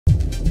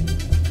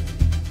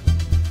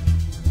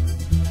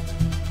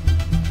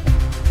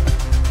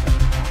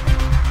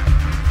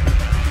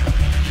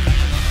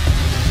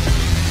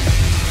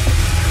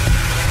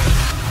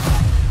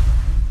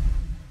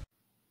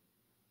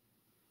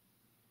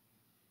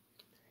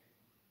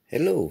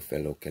Hello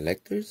fellow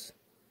collectors,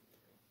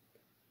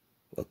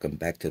 welcome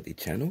back to the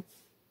channel.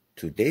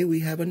 Today we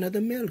have another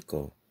mail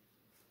call.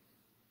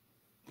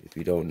 If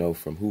you don't know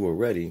from who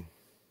already,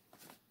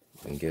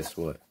 then guess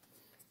what?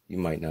 You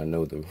might not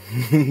know the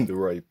the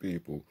right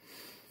people.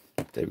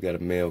 Today we got a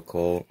mail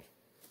call.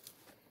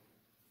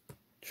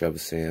 Trevour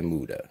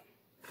Samuda.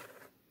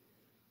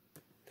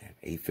 Damn,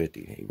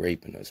 850, they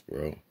raping us,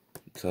 bro.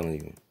 I'm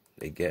telling you,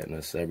 they getting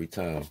us every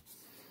time.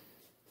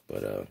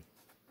 But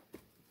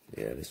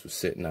yeah, this was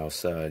sitting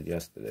outside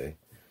yesterday.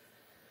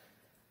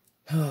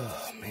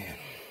 Oh, man.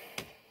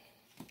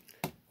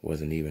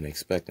 Wasn't even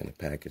expecting a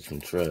package from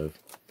Trev.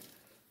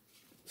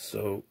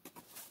 So,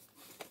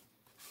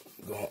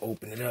 I'm gonna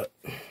open it up.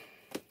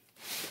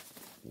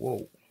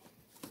 Whoa.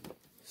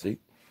 See?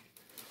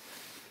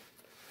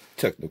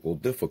 Technical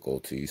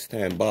difficulties.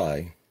 Stand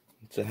by.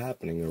 It's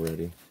happening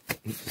already.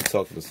 I'm just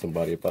talking to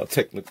somebody about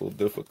technical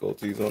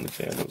difficulties on the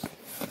channels.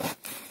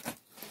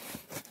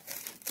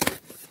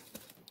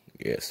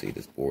 Yeah, see,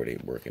 this board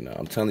ain't working out.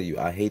 I'm telling you,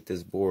 I hate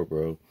this board,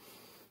 bro.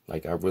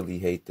 Like, I really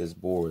hate this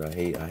board. I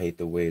hate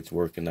the way it's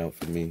working out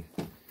for me.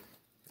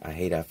 I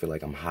feel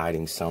like I'm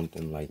hiding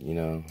something, like, you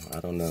know,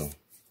 I don't know.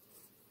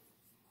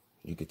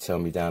 You could tell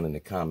me down in the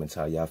comments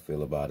how y'all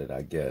feel about it,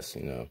 I guess,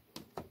 you know.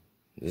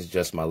 This is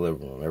just my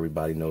living room.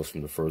 Everybody knows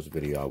from the first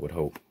video, I would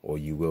hope. Or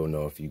you will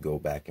know if you go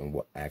back and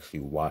actually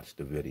watch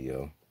the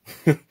video.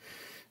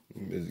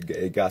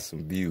 It got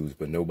some views,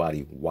 but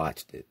nobody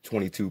watched it.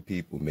 22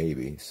 people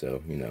maybe,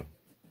 so, you know,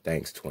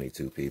 thanks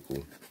 22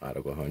 people out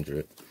of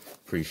 100.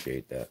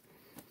 Appreciate that.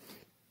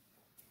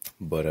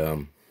 But,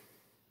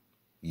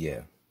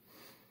 yeah.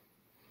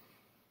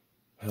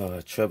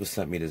 Trevour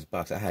sent me this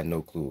box. I had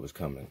no clue it was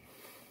coming.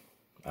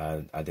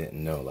 I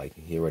didn't know. Like,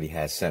 he already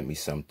had sent me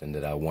something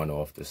that I won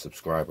off the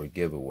subscriber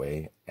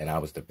giveaway, and I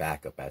was the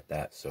backup at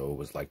that. So it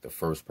was like the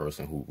first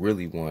person who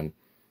really won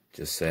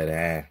just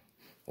said,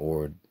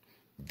 or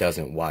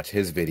doesn't watch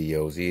his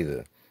videos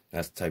either.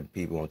 That's the type of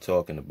people I'm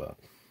talking about.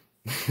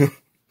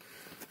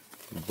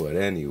 But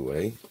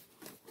anyway,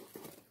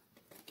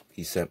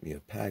 he sent me a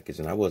package,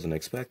 and I wasn't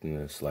expecting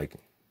this. Like,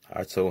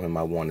 I told him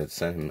I wanted to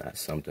send him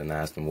something,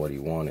 asked him what he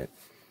wanted.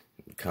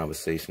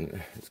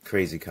 Conversation, it's a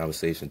crazy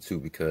conversation too,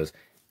 because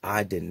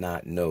I did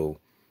not know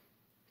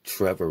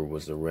Trevour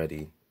was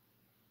already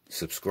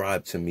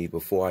subscribed to me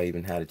before I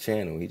even had a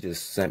channel. He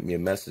just sent me a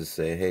message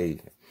saying, hey,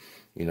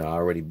 you know, I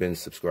already been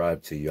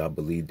subscribed to you. I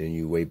believed in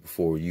you way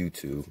before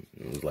YouTube.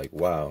 And it was like,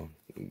 wow,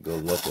 go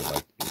looking.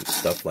 Like,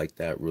 stuff like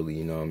that really,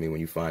 you know what I mean?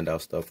 When you find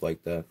out stuff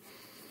like that,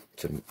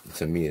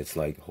 to me, it's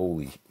like,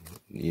 holy,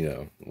 you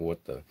know,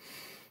 what the,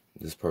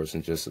 this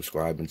person just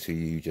subscribing to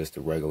you, just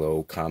a regular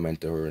old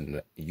commenter in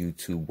the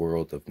YouTube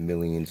world of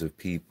millions of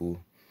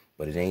people.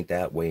 But it ain't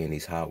that way in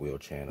these Hot Wheel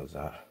channels.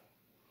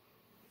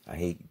 I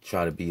hate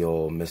try to be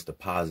all Mr.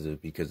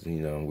 Positive because,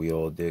 you know, we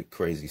all did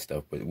crazy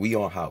stuff. But we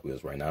on Hot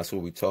Wheels right now. That's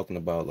what we're talking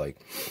about. Like,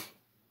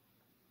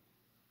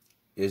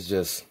 it's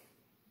just,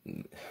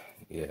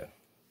 yeah.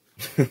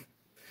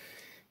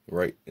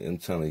 Right? I'm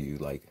telling you,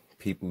 like,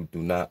 people do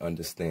not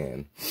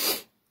understand.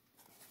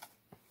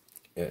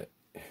 Yeah.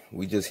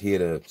 We just here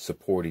to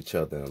support each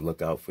other and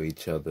look out for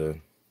each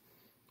other.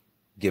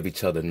 Give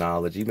each other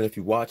knowledge. Even if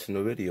you're watching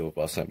a video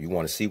about something, you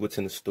want to see what's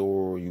in the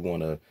store, you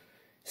want to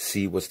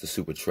see what's the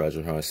super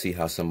treasure hunt, see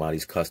how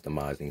somebody's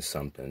customizing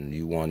something.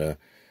 You want to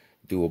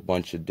do a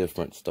bunch of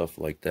different stuff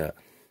like that.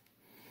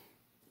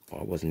 Oh,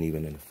 I wasn't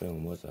even in the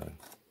film, was I?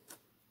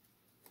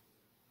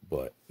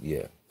 But,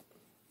 yeah.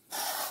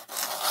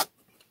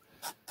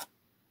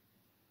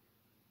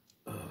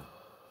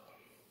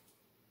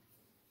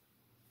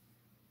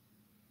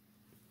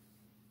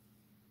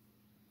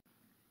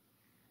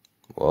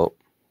 Well,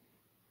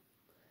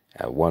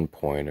 at one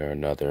point or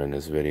another in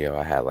this video,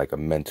 I had like a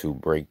mental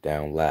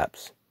breakdown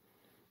lapse.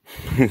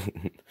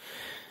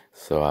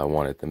 So I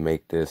wanted to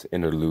make this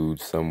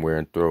interlude somewhere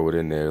and throw it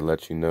in there to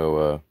let you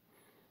know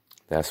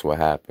that's what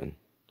happened.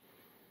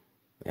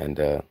 And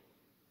as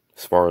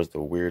far as the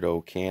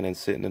weirdo cannon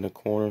sitting in the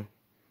corner,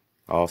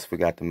 I also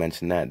forgot to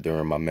mention that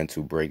during my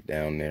mental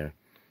breakdown there.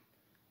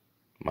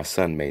 My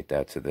son made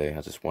that today.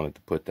 I just wanted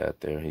to put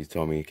that there. He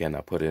told me he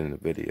cannot put it in the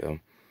video.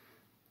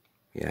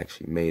 He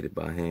actually made it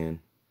by hand.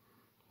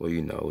 Well,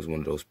 you know, it was one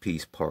of those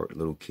piece part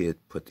little kid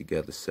put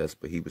together sets,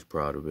 but he was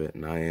proud of it,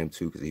 and I am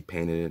too, because he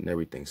painted it and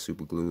everything,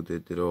 super glued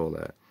it, did all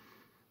that.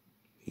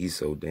 He's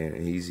so damn,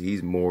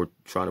 he's more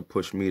trying to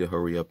push me to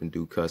hurry up and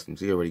do customs.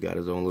 He already got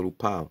his own little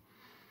pile.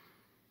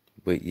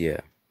 But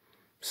yeah,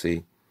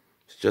 see,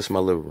 it's just my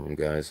living room,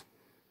 guys.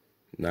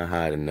 Not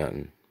hiding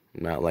nothing.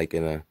 Not like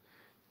in a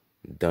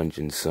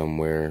dungeon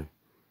somewhere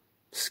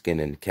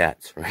skinning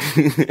cats,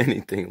 right?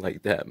 Anything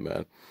like that,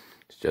 man.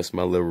 It's just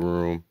my living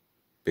room.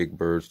 Big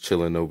birds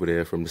chilling over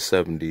there from the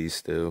 70s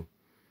still.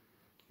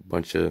 A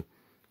bunch of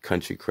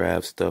country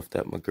crab stuff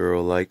that my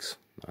girl likes.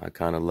 I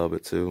kind of love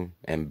it too.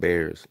 And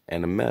bears.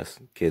 And a mess.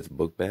 Kids'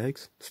 book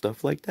bags.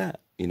 Stuff like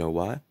that. You know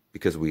why?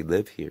 Because we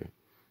live here.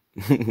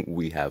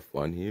 We have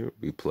fun here.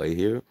 We play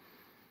here.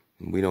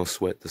 We don't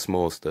sweat the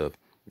small stuff.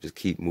 We just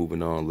keep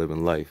moving on,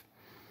 living life.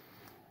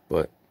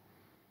 But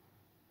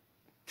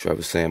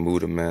Trevour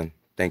Samuda, man,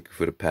 thank you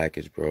for the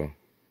package, bro.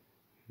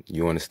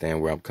 You understand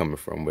where I'm coming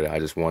from, but I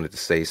just wanted to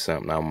say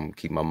something. I'm going to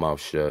keep my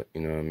mouth shut, you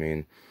know what I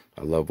mean?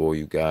 I love all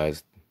you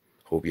guys.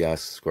 Hope y'all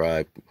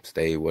subscribe,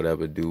 stay,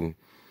 whatever, do.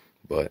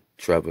 But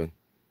Trevour,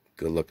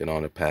 good looking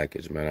on the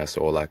package, man. That's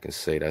all I can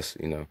say. That's,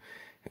 you know,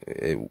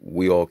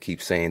 we all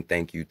keep saying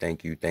thank you,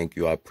 thank you, thank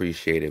you. I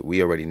appreciate it.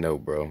 We already know,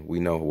 bro.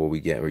 We know what we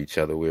get with each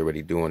other. We're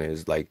already doing it.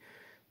 It's like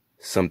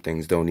some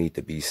things don't need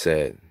to be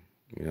said.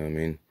 You know what I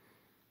mean?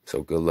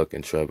 So good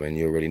looking, Trevour. And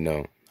you already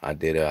know. I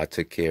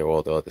took care of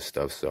all the other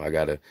stuff. So I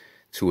got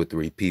 2 or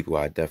 3 people.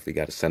 I definitely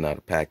got to send out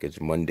a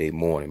package Monday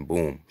morning.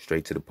 Boom.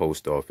 Straight to the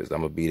post office. I'm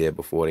going to be there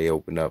before they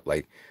open up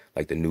like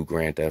the new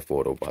Grand Theft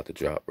Auto about to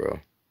drop, bro.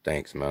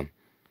 Thanks, man.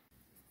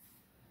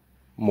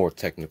 More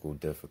technical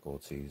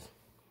difficulties.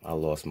 I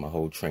lost my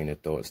whole train of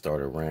thought,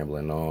 started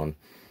rambling on,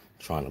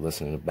 trying to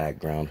listen in the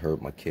background,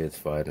 heard my kids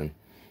fighting.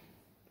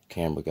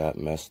 Camera got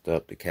messed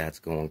up, the cat's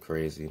going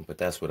crazy, but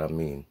that's what I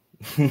mean.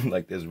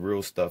 Like, there's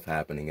real stuff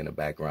happening in the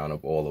background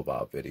of all of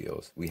our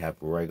videos. We have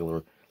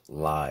regular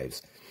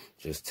lives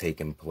just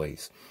taking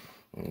place.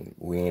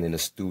 We ain't in a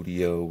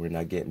studio, we're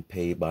not getting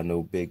paid by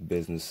no big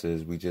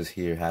businesses. We just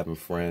here having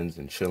friends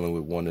and chilling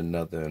with one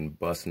another and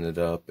busting it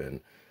up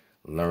and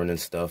learning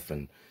stuff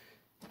and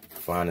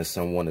finding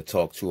someone to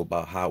talk to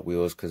about Hot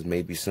Wheels, because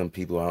maybe some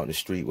people out in the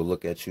street will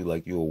look at you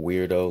like you're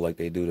a weirdo, like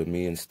they do to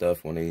me and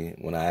stuff when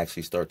I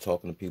actually start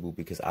talking to people,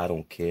 because I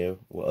don't care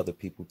what other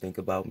people think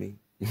about me.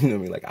 You know what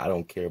I mean? Like, I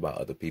don't care about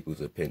other people's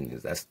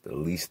opinions. That's the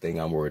least thing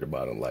I'm worried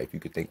about in life.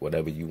 You could think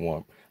whatever you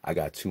want. I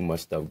got too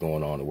much stuff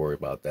going on to worry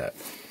about that.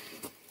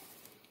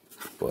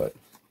 But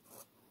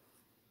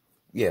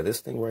yeah,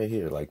 this thing right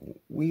here, like,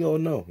 we all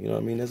know, you know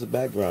what I mean? There's a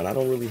background. I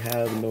don't really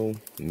have no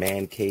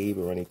man cave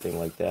or anything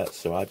like that,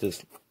 so I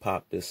just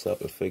pop this up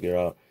and figure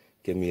out,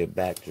 give me a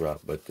backdrop.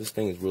 But this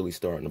thing is really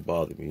starting to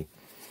bother me.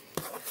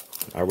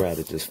 I'd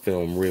rather just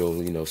film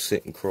real, you know,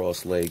 sitting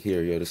cross-legged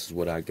here. Yo, this is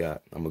what I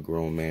got. I'm a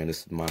grown man.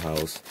 This is my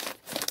house.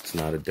 It's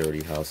not a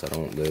dirty house. I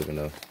don't live in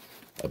a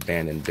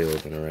abandoned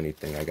building or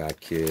anything. I got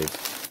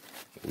kids.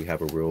 We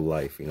have a real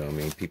life, you know what I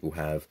mean? People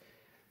have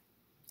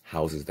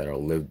houses that are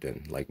lived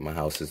in. Like, my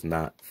house is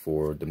not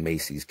for the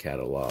Macy's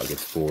catalog.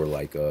 It's for,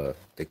 like, the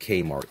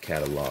Kmart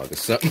catalog or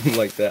something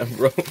like that,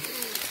 bro.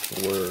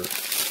 Word.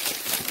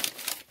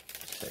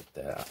 Check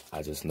that.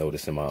 I just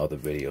noticed in my other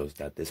videos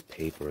that this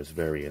paper is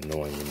very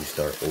annoying when you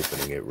start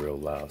opening it real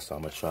loud. So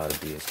I'm going to try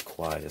to be as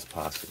quiet as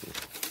possible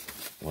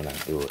when I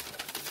do it.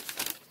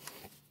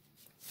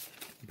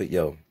 But,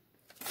 yo,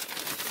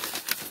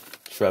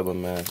 Trevour,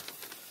 man.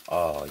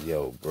 Oh,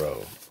 yo,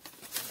 bro.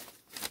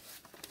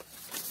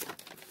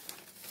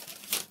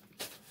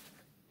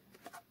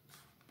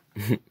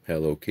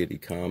 Hello Kitty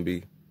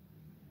combi.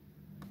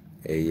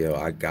 Hey, yo,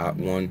 I got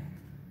one.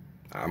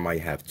 I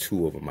might have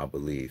 2 of them, I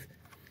believe.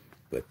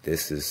 But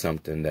this is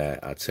something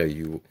that I tell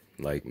you,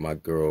 like, my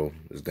girl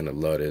is gonna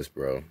love this,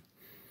 bro.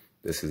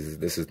 This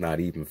is not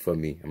even for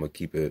me. I'm gonna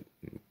keep it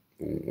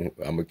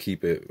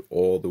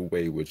all the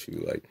way with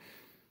you. Like,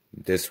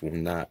 this will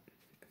not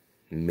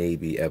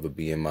maybe ever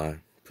be in my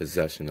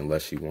possession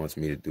unless she wants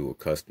me to do a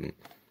custom,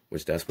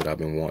 which that's what I've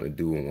been wanting to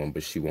do in one,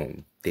 but she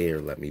won't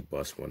dare let me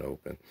bust one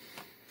open.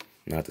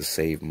 Not to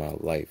save my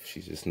life.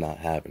 She's just not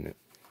having it.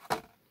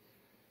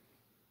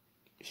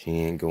 She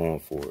ain't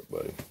going for it,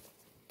 buddy.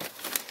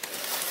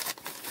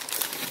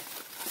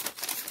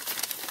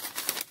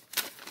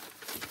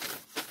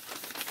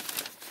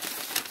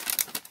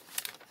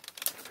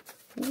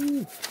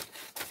 Woo.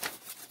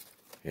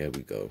 Here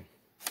we go.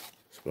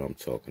 That's what I'm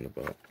talking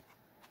about.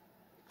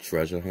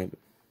 Treasure hunt.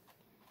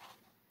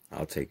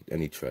 I'll take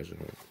any treasure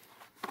hunt.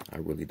 I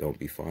really don't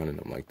be finding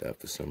them like that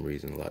for some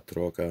reason. La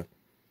Troca.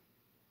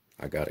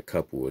 I got a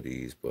couple of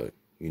these, but,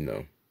 you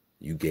know,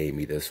 you gave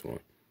me this one.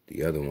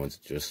 The other one's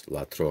just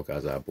La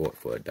Trocas I bought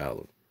for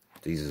 $1.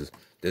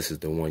 This is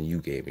the one you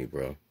gave me,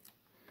 bro.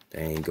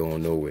 They ain't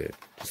going nowhere.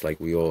 It's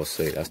like we all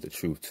say, that's the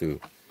truth, too.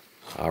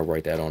 I'll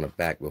write that on the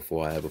back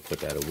before I ever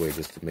put that away,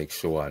 just to make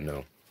sure I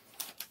know.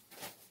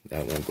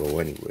 That won't go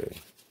anywhere.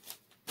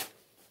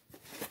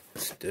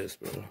 What's this,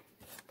 bro?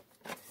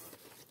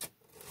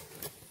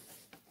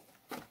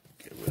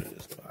 Get rid of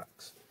this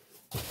box.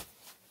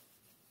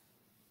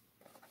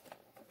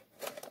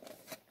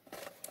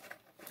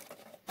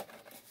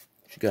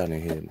 What you got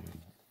in here?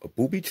 A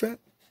booby trap?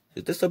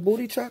 Is this a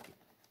booty trap?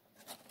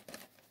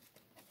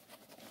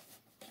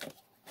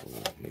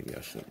 Oh, maybe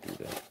I shouldn't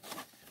do that.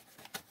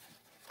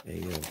 Hey,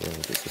 yo, bro,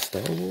 is this a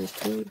Star Wars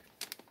toy?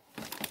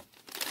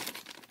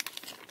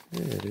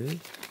 Yeah, it is.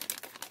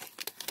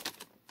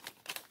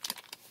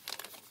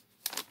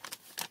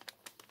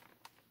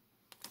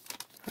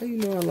 How you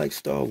know I like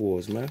Star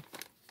Wars, man?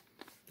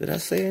 Did I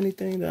say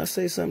anything? Did I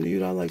say something to you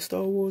that I like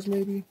Star Wars,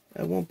 maybe?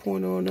 At one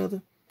point or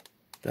another?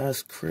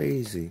 That's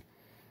crazy.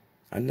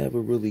 I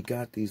never really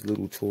got these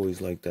little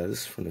toys like that.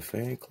 This is from the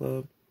fan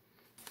club.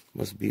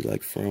 Must be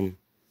like from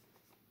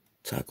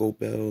Taco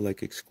Bell,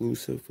 like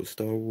exclusive for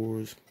Star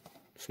Wars.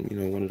 Some, you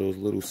know, one of those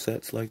little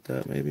sets like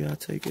that. Maybe I'll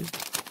take it.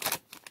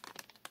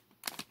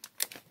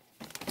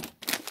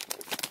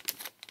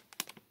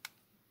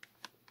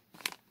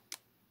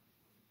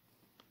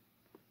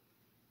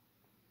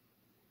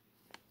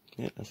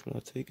 Yeah, that's what I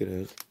take it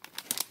as.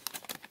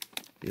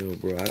 Yo,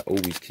 bro, I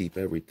always keep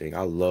everything.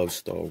 I love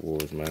Star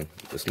Wars, man.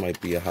 This might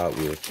be a Hot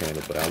Wheels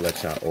channel, but I'll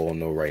let y'all all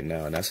know right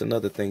now. And that's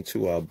another thing,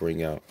 too, I'll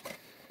bring out.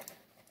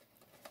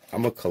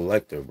 I'm a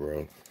collector,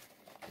 bro.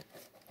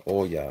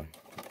 All y'all.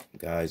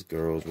 Guys,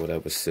 girls,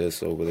 whatever,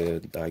 sis over there,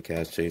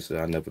 diecast chaser.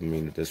 I never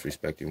mean to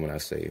disrespect you when I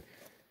say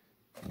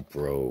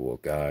bro or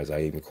guys.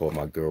 I even call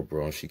my girl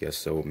bro, and she gets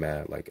so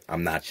mad. Like,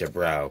 I'm not your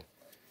bro.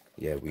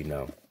 Yeah, we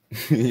know.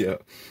 Yeah.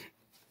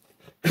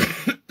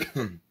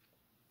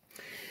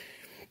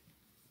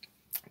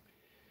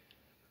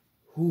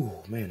 Ooh,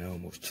 man, I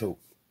almost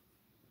choked.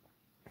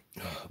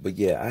 But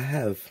yeah, I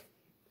have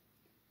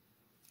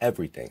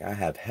everything. I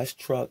have Hess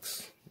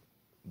trucks,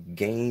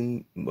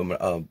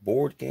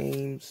 board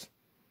games,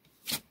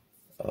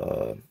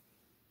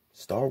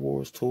 Star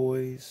Wars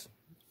toys,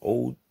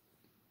 old,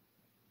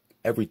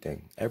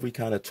 everything. Every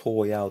kind of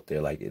toy out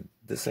there. Like,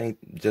 this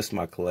ain't just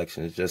my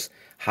collection. It's just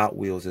Hot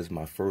Wheels is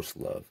my first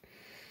love.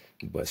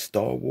 But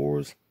Star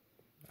Wars,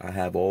 I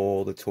have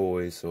all the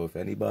toys. So if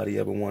anybody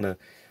ever want to,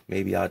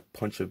 maybe I'd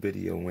punch a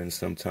video in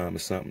sometime or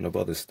something of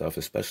other stuff,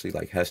 especially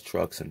like Hess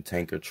trucks and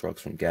tanker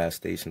trucks from gas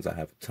stations. I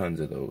have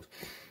tons of those.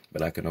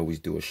 But I can always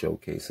do a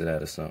showcase of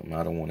that or something.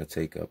 I don't want to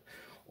take up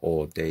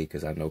all day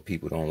because I know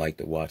people don't like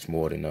to watch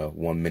more than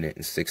 1 minute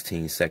and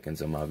 16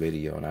 seconds of my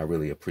video. And I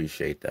really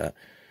appreciate that.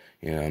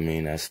 You know what I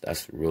mean?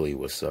 That's really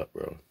what's up,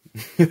 bro.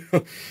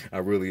 I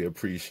really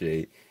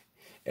appreciate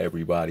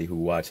everybody who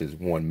watches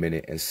 1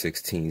 minute and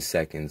 16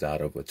 seconds out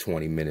of a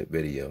 20-minute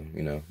video.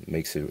 You know, it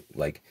makes it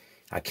like,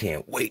 I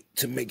can't wait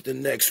to make the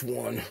next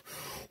one.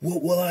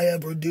 What will I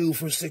ever do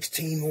for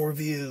 16 more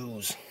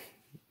views?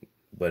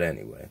 But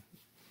anyway,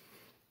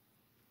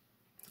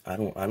 I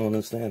don't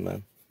understand,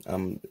 man.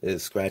 It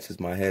scratches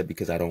my head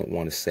because I don't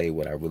want to say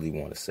what I really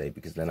want to say,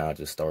 because then I'll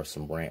just start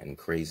some ranting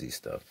crazy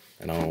stuff,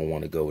 and I don't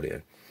want to go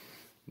there.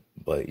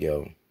 But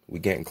yo, we're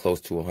getting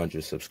close to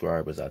 100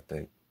 subscribers, I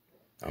think.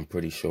 I'm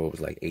pretty sure it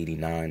was like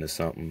 89 or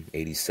something,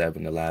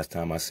 87 the last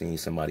time I seen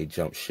somebody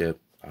jump ship.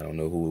 I don't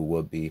know who it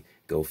would be.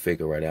 Go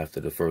figure, right after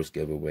the first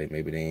giveaway.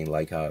 Maybe they ain't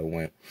like how it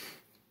went.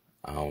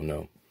 I don't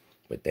know.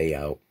 But they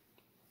out.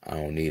 I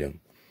don't need them.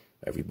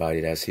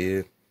 Everybody that's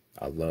here,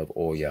 I love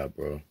all y'all,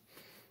 bro.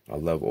 I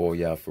love all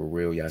y'all for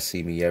real. Y'all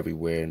see me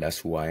everywhere, and that's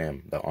who I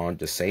am.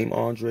 The same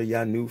Andre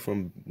y'all knew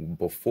from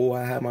before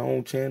I had my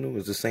own channel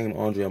is the same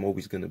Andre I'm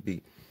always going to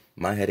be.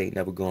 My head ain't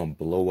never going to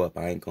blow up.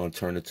 I ain't going to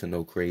turn into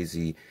no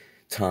crazy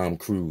Tom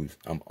Cruise.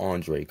 I'm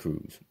Andre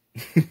Cruz.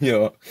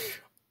 Yo,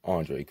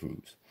 Andre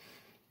Cruz.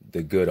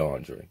 The good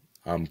Andre.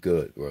 I'm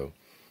good, bro.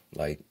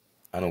 Like,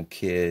 I don't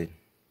care.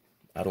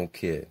 I don't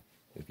care.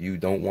 If you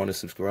don't want to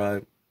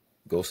subscribe,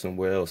 go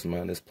somewhere else,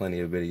 man. There's plenty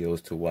of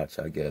videos to watch,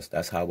 I guess.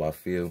 That's how I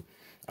feel.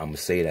 I'm going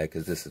to say that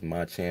because this is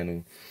my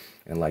channel.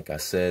 And like I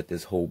said,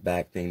 this whole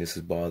back thing, this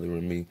is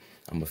bothering me.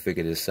 I'm going to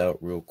figure this out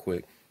real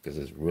quick because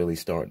it's really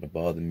starting to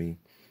bother me.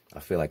 I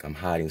feel like I'm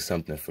hiding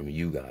something from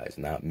you guys,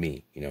 not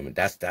me. You know what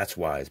I mean? That's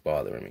why it's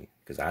bothering me.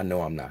 Because I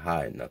know I'm not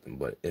hiding nothing,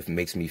 but it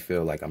makes me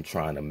feel like I'm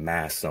trying to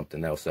mask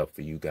something else up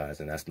for you guys,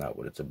 and that's not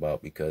what it's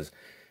about. Because,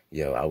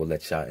 yo, I would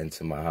let y'all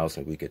into my house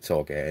and we could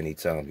talk at any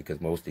time, because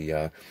most of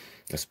y'all,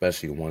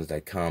 especially the ones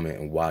that comment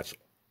and watch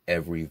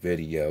every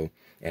video,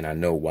 and I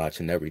know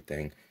watching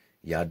everything,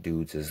 y'all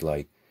dudes is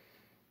like,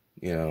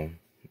 you know,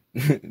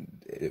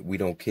 we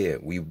don't care.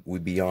 We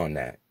beyond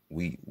that.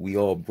 We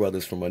all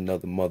brothers from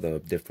another mother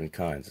of different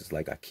kinds. It's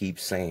like I keep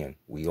saying,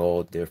 we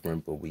all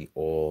different, but we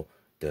all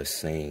the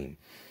same.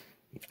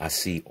 I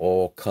see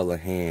all color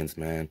hands,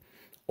 man.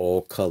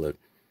 All colored.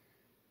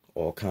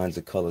 All kinds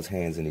of colors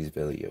hands in these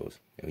videos.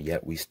 And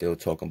yet we still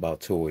talking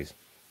about toys.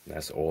 And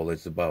that's all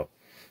it's about.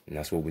 And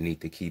that's what we need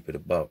to keep it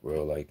about,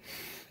 bro. Like,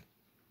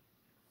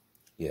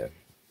 yeah.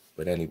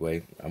 But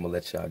anyway, I'm going to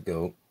let y'all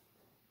go.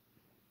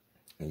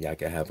 And y'all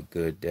can have a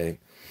good day.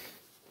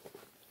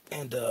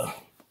 And,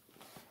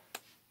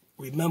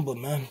 remember,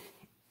 man,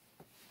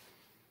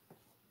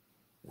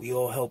 we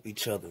all help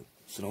each other.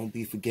 So don't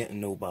be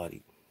forgetting nobody.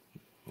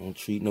 Don't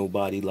treat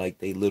nobody like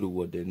they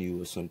littler than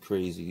you or some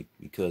crazy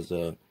because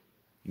you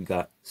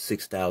got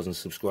 6,000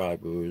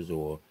 subscribers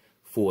or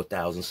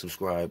 4,000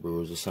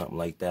 subscribers or something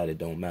like that. It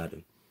don't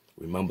matter.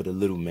 Remember the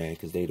little man,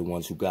 because they the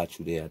ones who got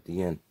you there at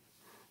the end.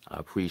 I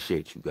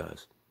appreciate you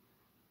guys.